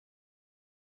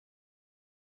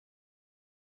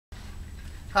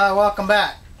Hi, welcome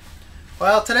back.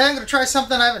 Well, today I'm going to try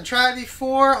something I haven't tried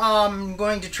before. I'm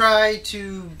going to try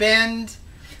to bend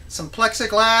some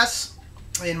plexiglass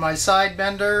in my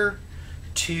Sidebender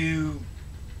to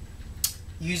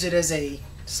use it as a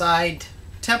side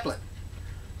template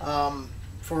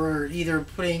for either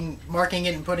marking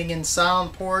it and putting in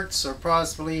sound ports, or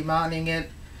possibly mounting it,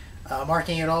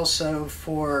 marking it also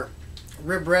for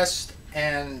rib rest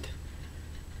and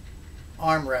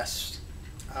armrest.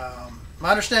 My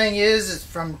understanding is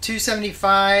from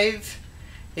 275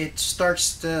 it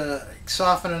starts to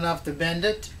soften enough to bend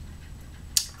it,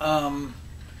 and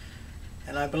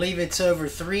I believe it's over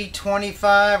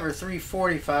 325 or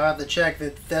 345. I have to check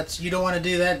that. You don't want to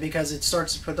do that because it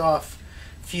starts to put off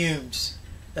fumes,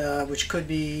 which could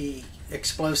be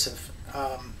explosive.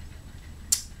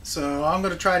 So I'm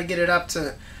going to try to get it up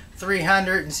to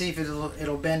 300 and see if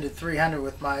it'll bend at 300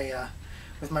 with my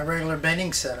regular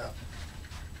bending setup.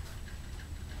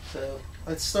 So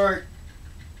let's start.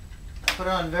 Put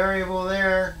on variable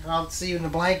there. I'll see when the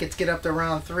blankets get up to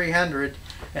around 300,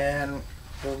 and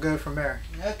we'll go from there.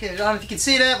 Okay, I don't know if you can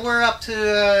see that, we're up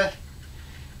to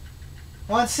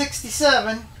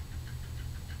 167.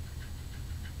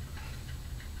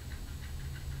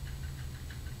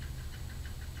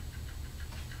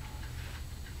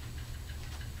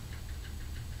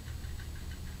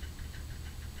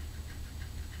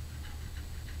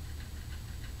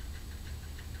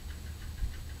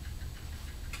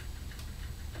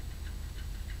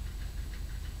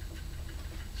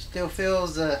 Still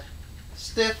feels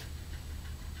stiff.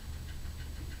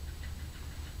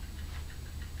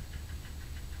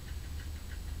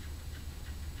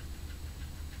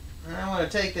 I want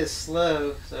to take this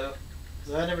slow, so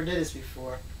I never did this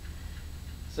before.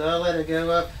 So I'll let it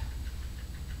go up.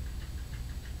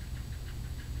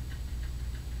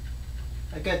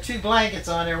 I've got two blankets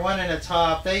on there, one in the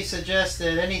top. They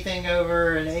suggested anything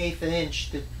over an 1/8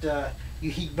 inch that you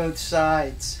heat both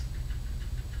sides.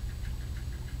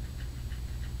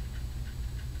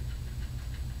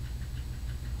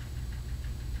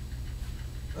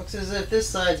 Looks as if this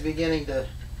side's beginning to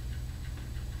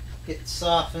get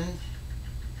softened.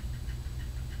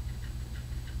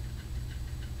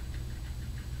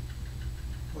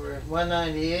 We're at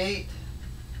 198.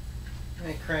 Let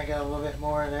me crank out a little bit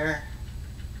more there.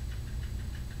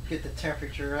 Get the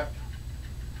temperature up.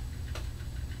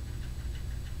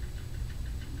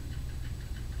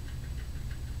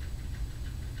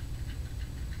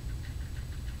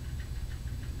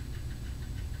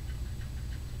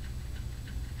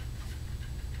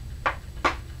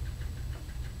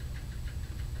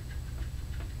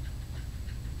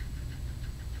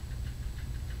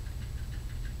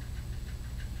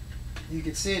 You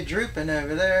can see it drooping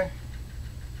over there.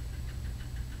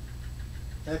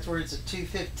 That's where it's at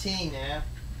 215 now.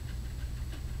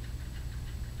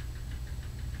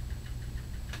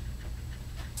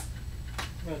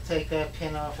 I'm going to take that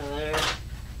pin off of there.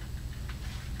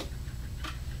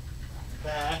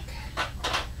 Back.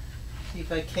 See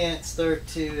if I can't start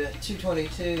to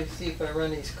 222. See if I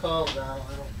run these coils down a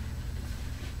little.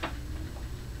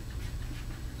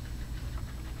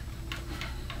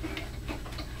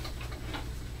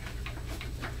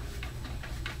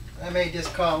 I made this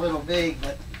call a little big,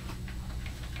 but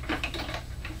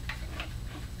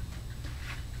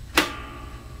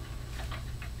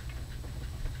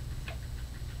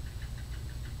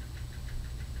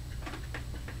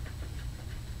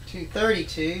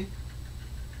 $232.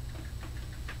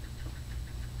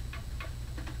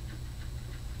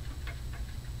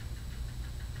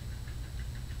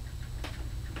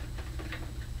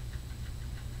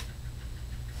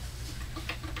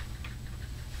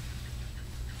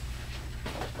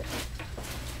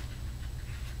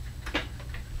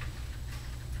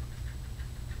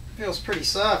 Feels pretty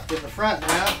soft in the front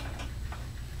now.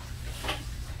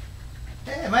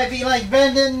 Yeah, it might be like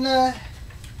bending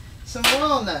some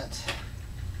walnut.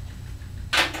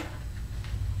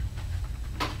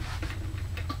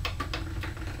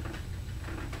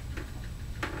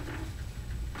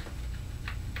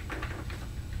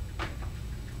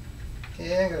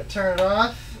 Okay, I'm going to turn it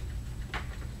off.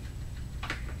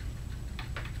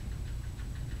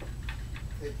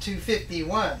 At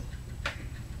 251.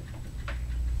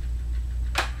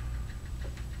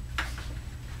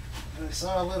 I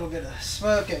saw a little bit of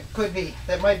smoke. It could be,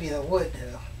 that might be the wood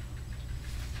though.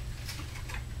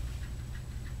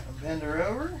 I'll bend her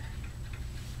over.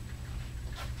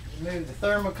 Move the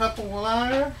thermocouple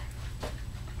wire.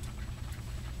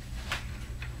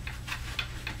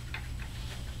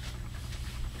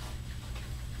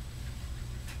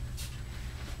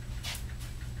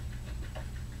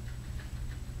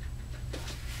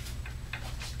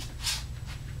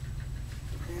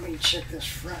 me check this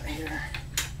front here.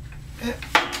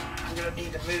 I'm going to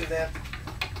need to move that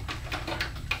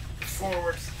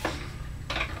forward.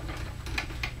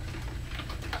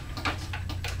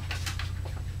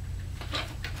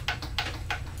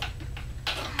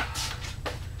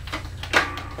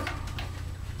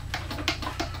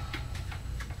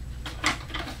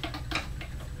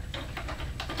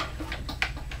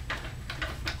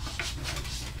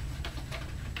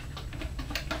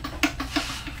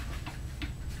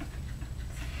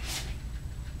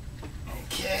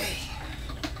 Okay.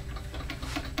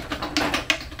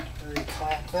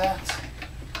 Reclamp that.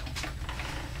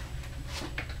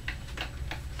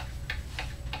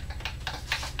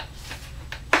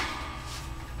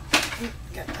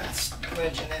 Get that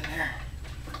wedging in there.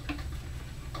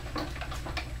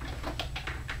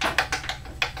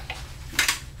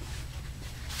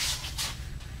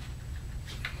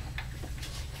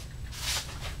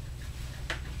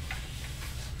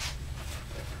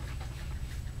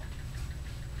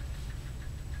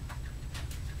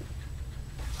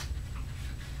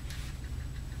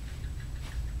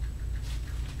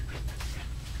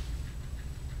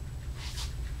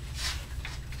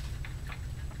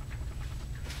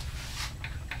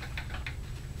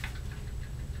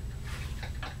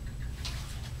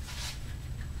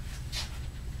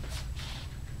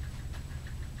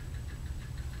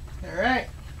 Alright,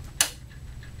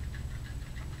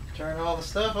 turn all the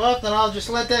stuff off, then I'll just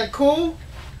let that cool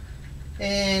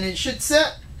and it should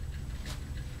set.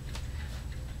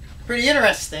 Pretty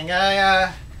interesting.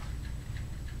 I'm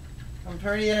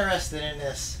pretty interested in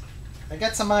this. I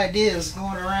got some ideas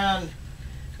going around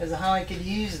as to how I could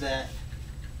use that.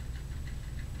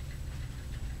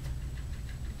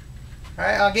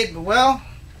 Alright, I'll get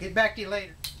back to you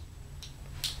later.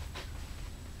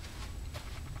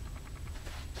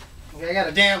 I got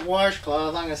a damp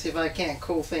washcloth. I'm going to see if I can't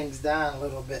cool things down a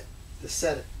little bit to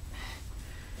set it.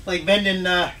 Like bending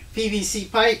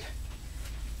PVC pipe,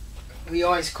 we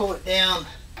always cool it down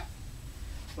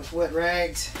with wet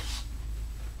rags.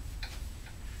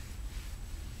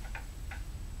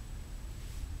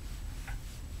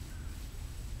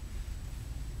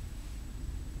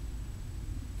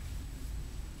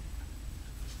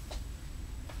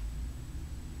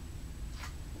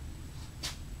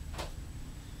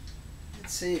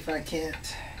 See if I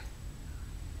can't,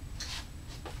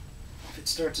 if it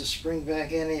starts to spring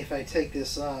back in if I take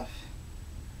this off.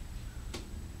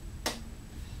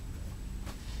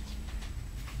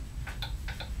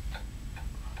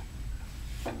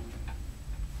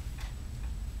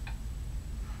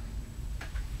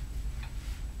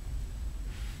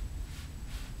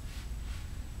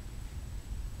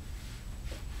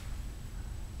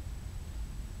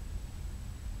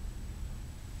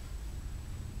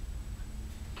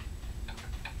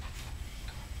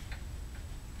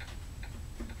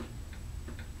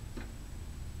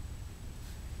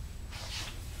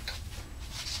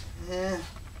 Yeah.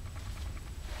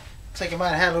 Looks like it might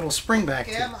have had a little spring back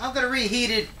to it. I'm going to reheat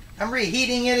it. I'm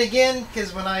reheating it again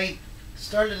because when I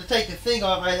started to take the thing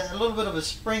off, I had a little bit of a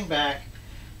spring back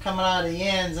coming out of the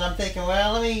ends. And I'm thinking,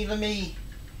 well, let me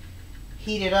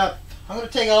heat it up. I'm going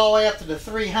to take it all the way up to the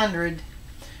 300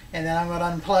 and then I'm going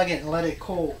to unplug it and let it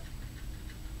cool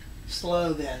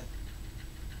slow then.